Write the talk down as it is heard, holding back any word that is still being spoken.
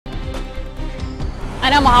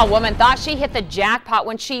An Omaha woman thought she hit the jackpot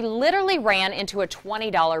when she literally ran into a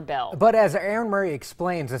 $20 bill. But as Aaron Murray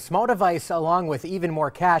explains, a small device along with even more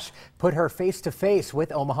cash put her face to face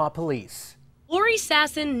with Omaha police. Lori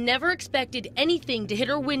Sasson never expected anything to hit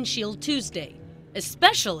her windshield Tuesday,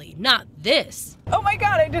 especially not this. Oh my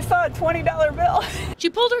God, I just saw a $20 bill. She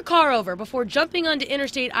pulled her car over before jumping onto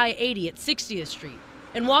Interstate I-80 at 60th Street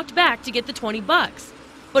and walked back to get the 20 bucks.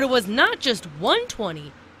 But it was not just one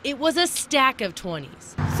 20. It was a stack of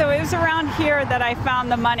 20s. So it was around here that I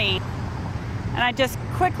found the money, and I just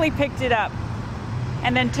quickly picked it up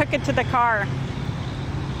and then took it to the car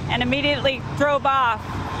and immediately drove off,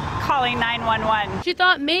 calling 911. She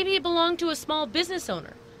thought maybe it belonged to a small business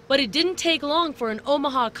owner, but it didn't take long for an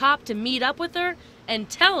Omaha cop to meet up with her and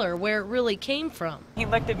tell her where it really came from. He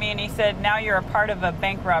looked at me and he said, "Now you're a part of a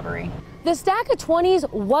bank robbery." The stack of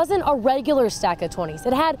 20s wasn't a regular stack of 20s.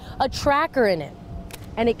 It had a tracker in it,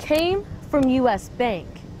 and it came from U.S. Bank.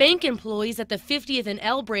 Bank employees at the 50th and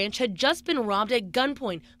L branch had just been robbed at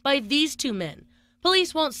gunpoint by these two men.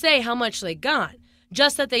 Police won't say how much they got,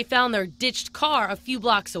 just that they found their ditched car a few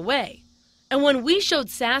blocks away. And when we showed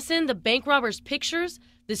Sasson the bank robbers' pictures,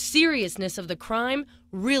 the seriousness of the crime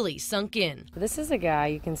really sunk in. This is a guy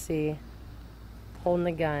you can see holding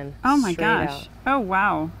the gun. Oh my gosh. Oh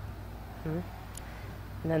wow. And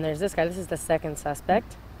then there's this guy. This is the second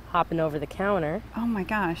suspect, hopping over the counter. Oh my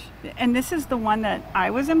gosh. And this is the one that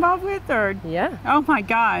I was involved with, or? Yeah. Oh my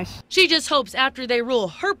gosh. She She just hopes after they rule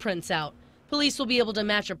her prints out, police will be able to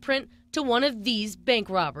match a print to one of these bank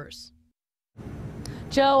robbers.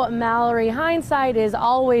 Joe Mallory, hindsight is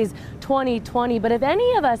always 20/20, but if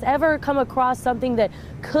any of us ever come across something that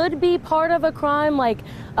could be part of a crime, like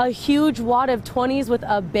a huge wad of 20s with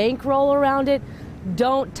a bankroll around it,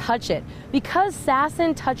 don't touch it. Because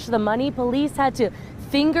Sasson touched the money, police had to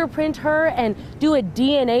fingerprint her and do a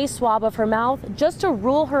DNA swab of her mouth just to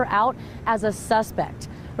rule her out as a suspect.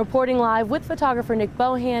 Reporting live with photographer Nick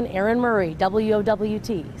Bohan, Aaron Murray,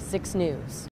 WOWT 6 News.